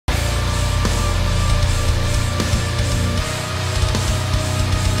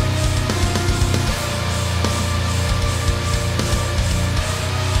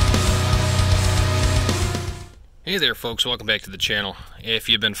Hey there folks, welcome back to the channel. If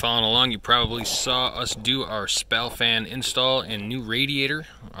you've been following along, you probably saw us do our spout fan install and new radiator.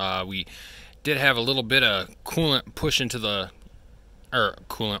 We did have a little bit of coolant push into the,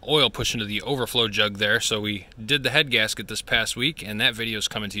 oil push into the overflow jug there, so we did the head gasket this past week, and that video is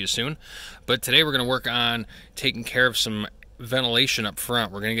coming to you soon. But today we're going to work on taking care of some ventilation up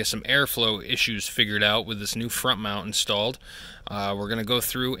front. We're going to get some airflow issues figured out with this new front mount installed. We're going to go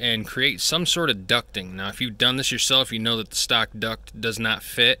through and create some sort of ducting. Now, if you've done this yourself, you know that the stock duct does not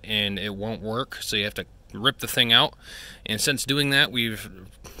fit and it won't work, so you have to rip the thing out. And since doing that, we've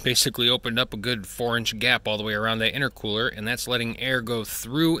basically opened up a good 4-inch gap all the way around that intercooler, and that's letting air go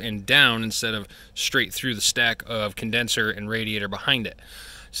through and down instead of straight through the stack of condenser and radiator behind it.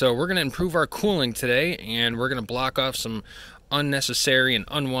 So we're going to improve our cooling today, and we're going to block off some unnecessary and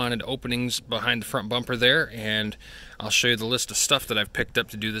unwanted openings behind the front bumper there, and I'll show you the list of stuff that I've picked up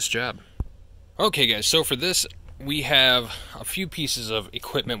to do this job. Okay guys, so for this we have a few pieces of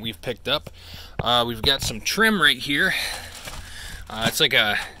equipment we've picked up. We've got some trim right here. It's like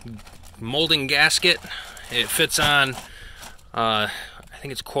a molding gasket. It fits on, I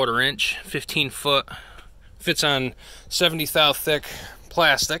think it's 1/4 inch, 15 foot. Fits on 70 thou thick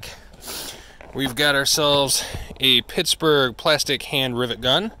plastic. We've got ourselves a Pittsburgh plastic hand rivet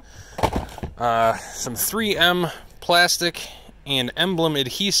gun, some 3M plastic and emblem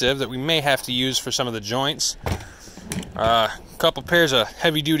adhesive that we may have to use for some of the joints, a couple pairs of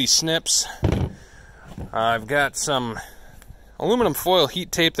heavy-duty snips. I've got some aluminum foil heat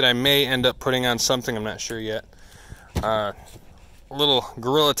tape that I may end up putting on something, I'm not sure yet. A little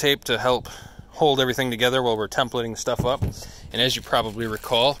Gorilla Tape to help hold everything together while we're templating stuff up. And as you probably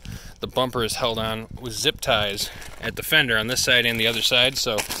recall, the bumper is held on with zip ties at the fender on this side and the other side.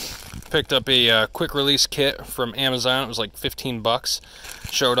 So picked up a quick release kit from Amazon. It was like 15 bucks.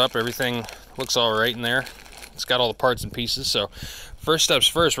 Showed up, everything looks all right in there. It's got all the parts and pieces. So first steps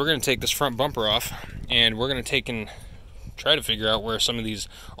first, we're going to take this front bumper off, and we're going to take and try to figure out where some of these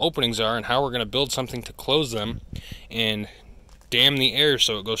openings are and how we're going to build something to close them and dam the air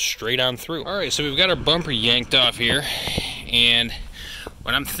so it goes straight on through. Alright, so we've got our bumper yanked off here, and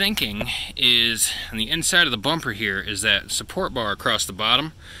what I'm thinking is on the inside of the bumper here is that support bar across the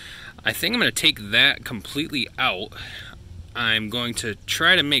bottom. I think I'm going to take that completely out. I'm going to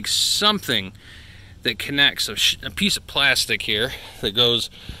try to make something that connects a piece of plastic here that goes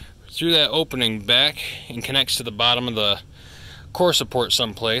through that opening back and connects to the bottom of the core support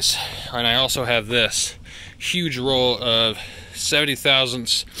someplace. And I also have this huge roll of 70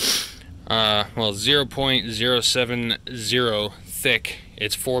 thousandths, 0.070 thick.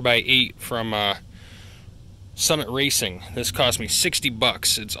 It's 4x8 from Summit Racing. This cost me 60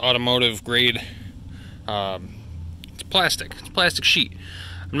 bucks. It's automotive grade. It's plastic. It's plastic sheet.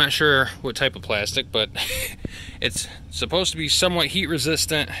 I'm not sure what type of plastic, but it's supposed to be somewhat heat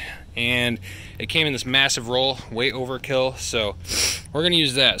resistant, and it came in this massive roll, way overkill, so we're going to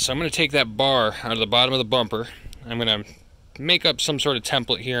use that. So I'm going to take that bar out of the bottom of the bumper. I'm going to make up some sort of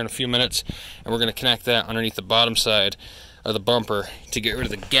template here in a few minutes, and we're going to connect that underneath the bottom side of the bumper to get rid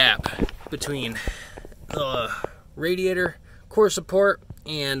of the gap between the radiator core support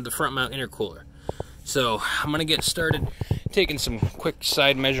and the front mount intercooler. So I'm going to get started taking some quick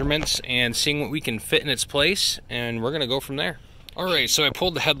side measurements and seeing what we can fit in its place, and we're going to go from there. Alright, so I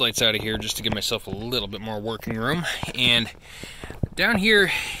pulled the headlights out of here just to give myself a little bit more working room, and down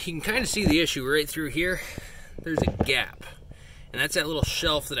here you can kind of see the issue right through here. There's a gap, and that's that little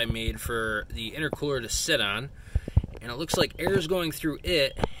shelf that I made for the intercooler to sit on, and it looks like air is going through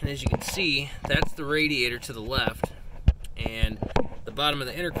it, and as you can see, that's the radiator to the left, and the bottom of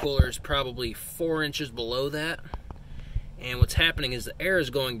the intercooler is probably 4 inches below that. And what's happening is the air is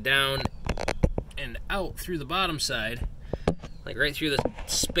going down and out through the bottom side, like right through the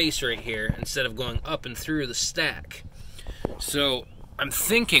space right here, instead of going up and through the stack. So I'm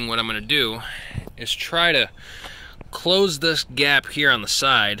thinking what I'm going to do is try to close this gap here on the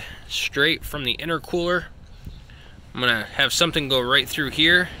side straight from the intercooler. I'm going to have something go right through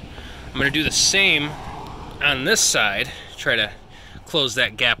here. I'm going to do the same on this side, try to close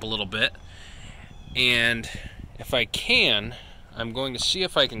that gap a little bit, and if I can, I'm going to see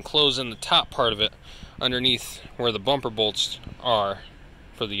if I can close in the top part of it underneath where the bumper bolts are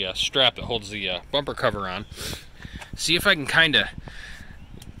for the strap that holds the bumper cover on. See if I can kind of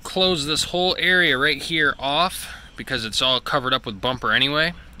close this whole area right here off, because it's all covered up with bumper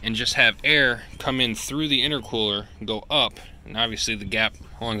anyway, and just have air come in through the intercooler, go up, and obviously the gap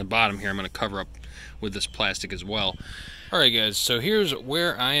along the bottom here I'm going to cover up with this plastic as well. Alright guys, so here's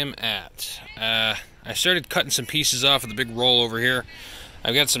where I am at. I started cutting some pieces off of the big roll over here.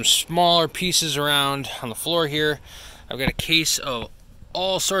 I've got some smaller pieces around on the floor here. I've got a case of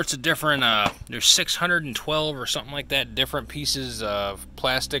all sorts of different, there's 612 or something like that, different pieces of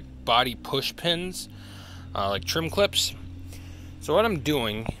plastic body push pins, like trim clips. So what I'm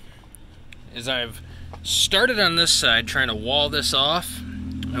doing is I've started on this side trying to wall this off,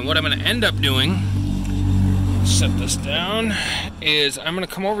 and what I'm going to end up doing, set this down, is I'm going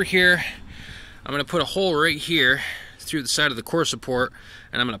to come over here, I'm going to put a hole right here through the side of the core support,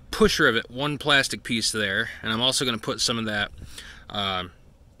 and I'm going to push rivet one plastic piece there, and I'm also going to put some of that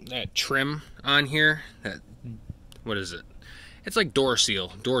that trim on here. That, what is it? It's like door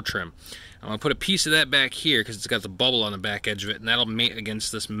seal, door trim. I'm going to put a piece of that back here because it's got the bubble on the back edge of it, and that'll mate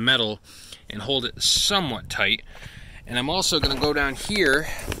against this metal and hold it somewhat tight. And I'm also going to go down here,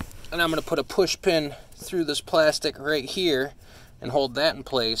 and I'm going to put a push pin through this plastic right here and hold that in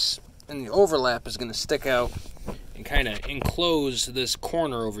place, and the overlap is going to stick out and kind of enclose this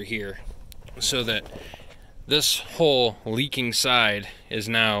corner over here so that this whole leaking side is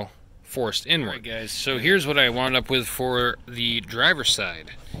now forced inward. Right, guys, so here's what I wound up with for the driver's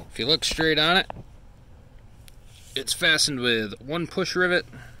side. If you look straight on it, it's fastened with one push rivet,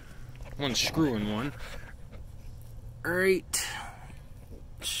 one screw in one, right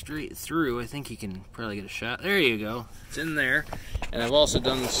straight through. I think you can probably get a shot. There you go. It's in there. And I've also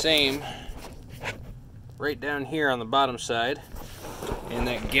done the same right down here on the bottom side, and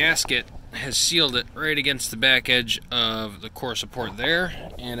that gasket has sealed it right against the back edge of the core support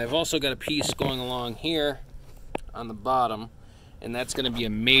there. And I've also got a piece going along here on the bottom, and that's going to be a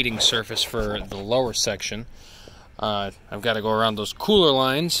mating surface for the lower section. I've got to go around those cooler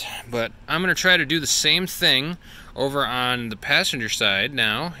lines, but I'm going to try to do the same thing over on the passenger side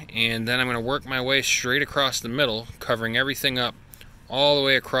now, and then I'm going to work my way straight across the middle, covering everything up all the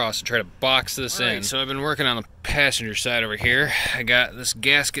way across and try to box this in. So I've been working on the passenger side over here. I got this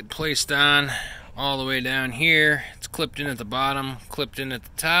gasket placed on all the way down here. It's clipped in at the bottom, clipped in at the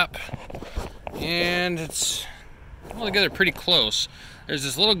top, and it's all together pretty close. There's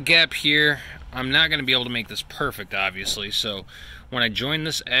this little gap here. I'm not going to be able to make this perfect, obviously, so when I join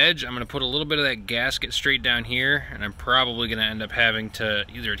this edge, I'm going to put a little bit of that gasket straight down here, and I'm probably going to end up having to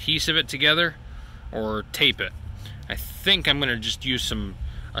either adhesive it together or tape it. I think I'm going to just use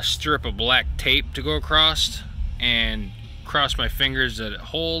a strip of black tape to go across and cross my fingers that it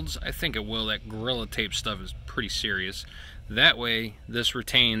holds. I think it will. That Gorilla Tape stuff is pretty serious. That way, this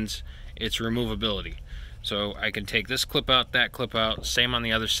retains its removability. So I can take this clip out, that clip out, same on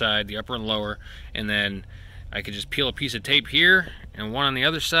the other side, the upper and lower, and then I could just peel a piece of tape here and one on the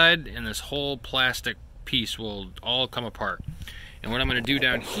other side, and this whole plastic piece will all come apart. And what I'm going to do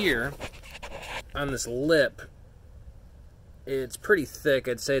down here on this lip, it's pretty thick.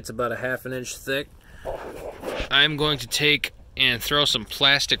 I'd say it's about a ½ an inch thick. I'm going to take and throw some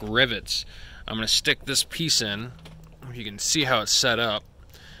plastic rivets. I'm going to stick this piece in. You can see how it's set up.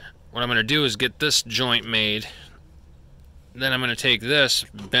 What I'm going to do is get this joint made. Then I'm going to take this,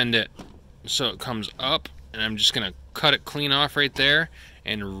 bend it so it comes up, and I'm just going to cut it clean off right there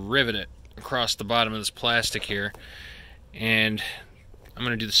and rivet it across the bottom of this plastic here. And I'm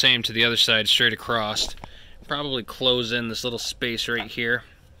going to do the same to the other side, straight across. Probably close in this little space right here,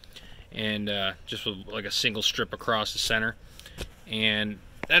 and just with like a single strip across the center. And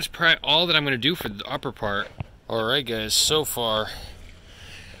that's probably all that I'm going to do for the upper part. Alright guys, so far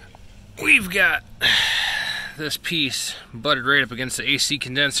we've got this piece butted right up against the AC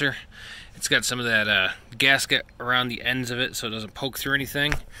condenser. It's got some of that gasket around the ends of it so it doesn't poke through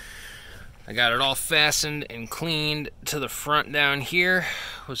anything. I got it all fastened and cleaned to the front down here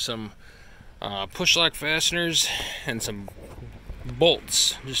with some push lock fasteners and some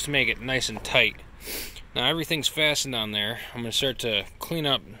bolts just to make it nice and tight. Now everything's fastened on there. I'm going to start to clean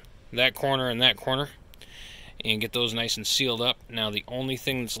up that corner and that corner and get those nice and sealed up. Now the only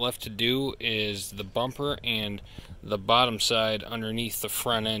thing that's left to do is the bumper and the bottom side underneath the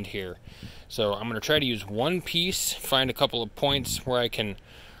front end here. So I'm going to try to use one piece, find a couple of points where I can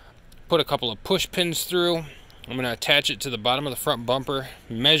put a couple of push pins through. I'm going to attach it to the bottom of the front bumper,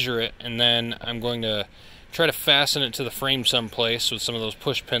 measure it, and then I'm going to try to fasten it to the frame someplace with some of those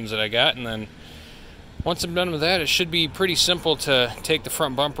push pins that I got. And then once I'm done with that, it should be pretty simple to take the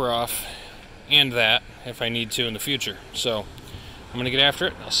front bumper off and that if I need to in the future. So I'm going to get after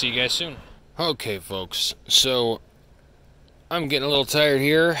it. I'll see you guys soon. Okay folks, so I'm getting a little tired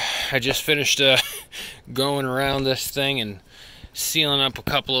here. I just finished going around this thing and sealing up a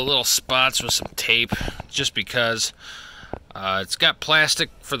couple of little spots with some tape just because it's got plastic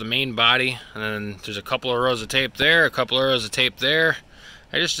for the main body, and then there's a couple of rows of tape there, a couple of rows of tape there.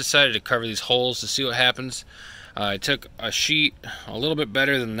 I just decided to cover these holes to see what happens. I took a sheet a little bit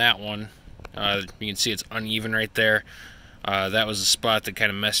better than that one. You can see it's uneven right there. That was the spot that kind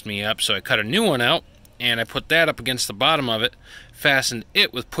of messed me up, so I cut a new one out and I put that up against the bottom of it, fastened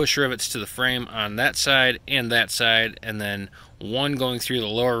it with push rivets to the frame on that side, and then one going through the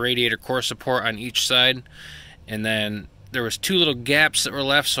lower radiator core support on each side. And then there was 2 little gaps that were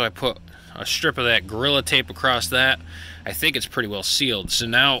left, so I put a strip of that Gorilla Tape across that. I think it's pretty well sealed. So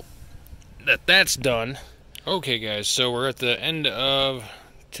now that that's done, okay guys, so we're at the end of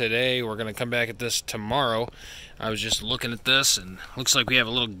today. We're gonna come back at this tomorrow. I was just looking at this and looks like we have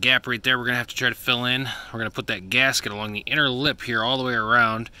a little gap right there we're gonna have to try to fill in. We're gonna put that gasket along the inner lip here all the way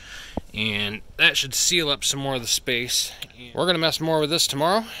around, and that should seal up some more of the space. We're gonna mess more with this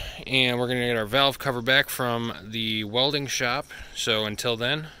tomorrow, and we're gonna get our valve cover back from the welding shop. So until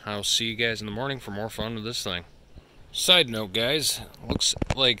then, I'll see you guys in the morning for more fun with this thing. Side note guys, looks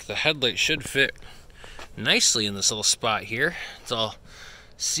like the headlight should fit nicely in this little spot here. It's all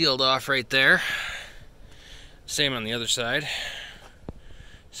sealed off right there. Same on the other side.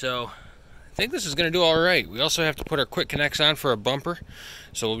 So I think this is going to do all right. We also have to put our quick connects on for a bumper,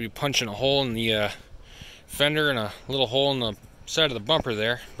 so we'll be punching a hole in the fender and a little hole in the side of the bumper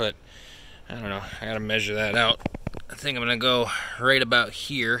there, but I don't know, I gotta measure that out. I think I'm gonna go right about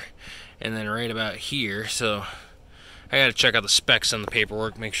here and then right about here, so I gotta check out the specs on the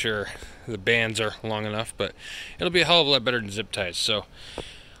paperwork, make sure the bands are long enough, but it'll be a hell of a lot better than zip ties. So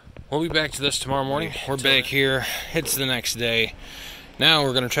we'll be back to this tomorrow morning. We're back here, it's the next day. Now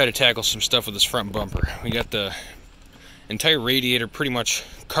we're gonna try to tackle some stuff with this front bumper. We got the entire radiator pretty much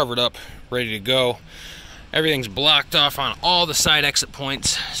covered up, ready to go. Everything's blocked off on all the side exit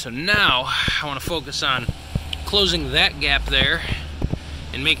points. So now I want to focus on closing that gap there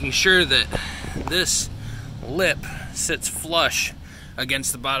and making sure that this lip sits flush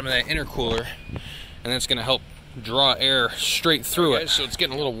against the bottom of that intercooler, and that's going to help draw air straight through it. So it's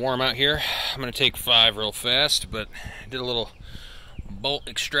getting a little warm out here. I'm going to take 5 real fast, but I did a little bolt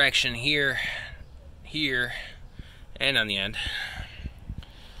extraction here, here, and on the end.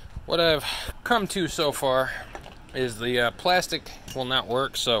 What I've come to so far is the plastic will not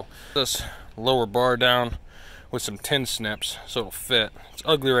work, so this lower bar down with some tin snips so it'll fit. It's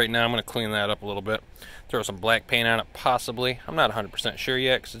ugly right now. I'm going to clean that up a little bit, throw some black paint on it possibly. I'm not 100% sure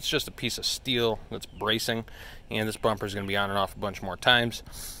yet because it's just a piece of steel that's bracing, and this bumper is going to be on and off a bunch more times.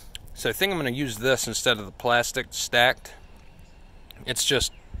 So I think I'm going to use this instead of the plastic stacked. It's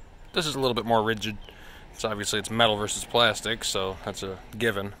just, this is a little bit more rigid. So obviously it's metal versus plastic, so that's a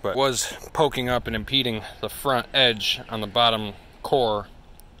given, but it was poking up and impeding the front edge on the bottom core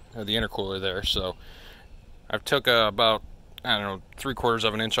of the intercooler there. So I've took about, I don't know, 3/4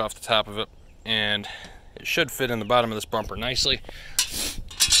 of an inch off the top of it, and it should fit in the bottom of this bumper nicely.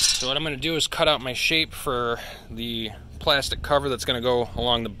 So what I'm going to do is cut out my shape for the plastic cover that's going to go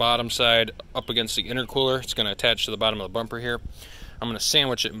along the bottom side up against the intercooler. It's going to attach to the bottom of the bumper here. I'm going to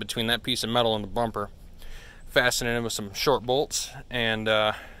sandwich it in between that piece of metal and the bumper, fasten it in with some short bolts, and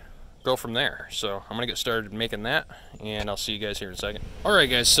go from there. So I'm gonna get started making that, and I'll see you guys here in a second. Alright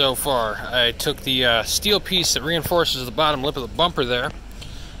guys, so far I took the steel piece that reinforces the bottom lip of the bumper there.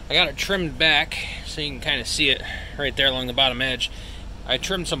 I got it trimmed back so you can kind of see it right there along the bottom edge. I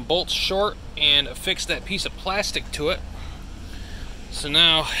trimmed some bolts short and affixed that piece of plastic to it. So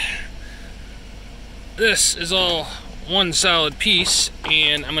now this is all one solid piece,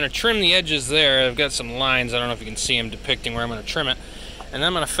 and I'm going to trim the edges there. I've got some lines, I don't know if you can see them depicting where I'm going to trim it, and then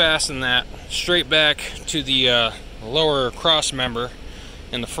I'm going to fasten that straight back to the lower cross member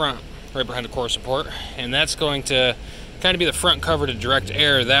in the front right behind the core support, and that's going to kind of be the front cover to direct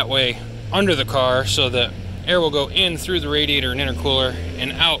air that way under the car, so that air will go in through the radiator and intercooler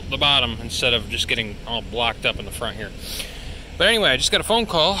and out the bottom instead of just getting all blocked up in the front here. But anyway, I just got a phone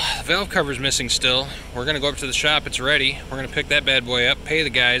call. The valve cover's missing still. We're gonna go up to the shop, it's ready. We're gonna pick that bad boy up, pay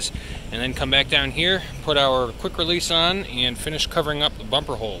the guys, and then come back down here, put our quick release on, and finish covering up the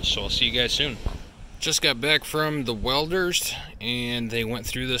bumper holes. So I'll see you guys soon. Just got back from the welders, and they went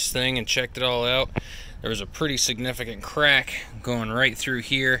through this thing and checked it all out. There was a pretty significant crack going right through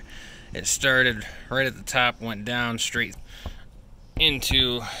here. It started right at the top, went down straight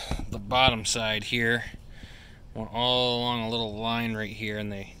into the bottom side here. Went all along a little line right here, and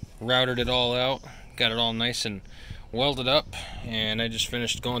they routed it all out, got it all nice and welded up, and I just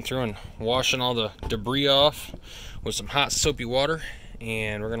finished going through and washing all the debris off with some hot soapy water,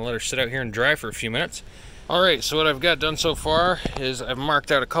 and we're gonna let her sit out here and dry for a few minutes. Alright, so what I've got done so far is I've marked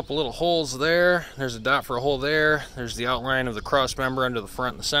out a couple little holes there. There's a dot for a hole there. There's the outline of the cross member under the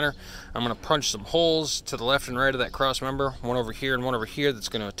front and the center. I'm going to punch some holes to the left and right of that cross member, one over here and one over here, that's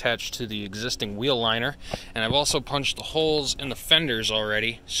going to attach to the existing wheel liner. And I've also punched the holes in the fenders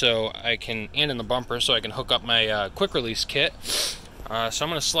already, so I can, and in the bumper, so I can hook up my quick release kit. So I'm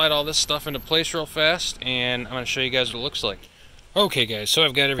going to slide all this stuff into place real fast, and I'm going to show you guys what it looks like. Okay guys, so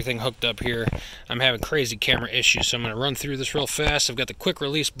I've got everything hooked up here. I'm having crazy camera issues, so I'm going to run through this real fast. I've got the quick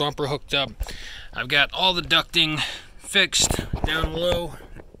release bumper hooked up. I've got all the ducting fixed down below.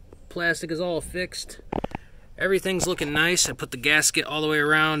 Plastic is all fixed. Everything's looking nice. I put the gasket all the way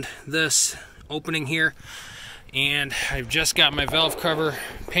around this opening here. And I've just got my valve cover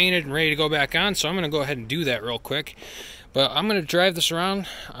painted and ready to go back on, so I'm going to go ahead and do that real quick. But I'm going to drive this around.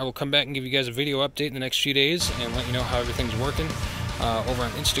 I will come back and give you guys a video update in the next few days and let you know how everything's working over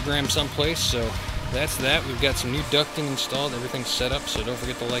on Instagram someplace. So that's that. We've got some new ducting installed. Everything's set up, so don't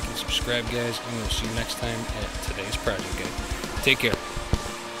forget to like and subscribe, guys. And we'll see you next time at today's project, guys. Take care.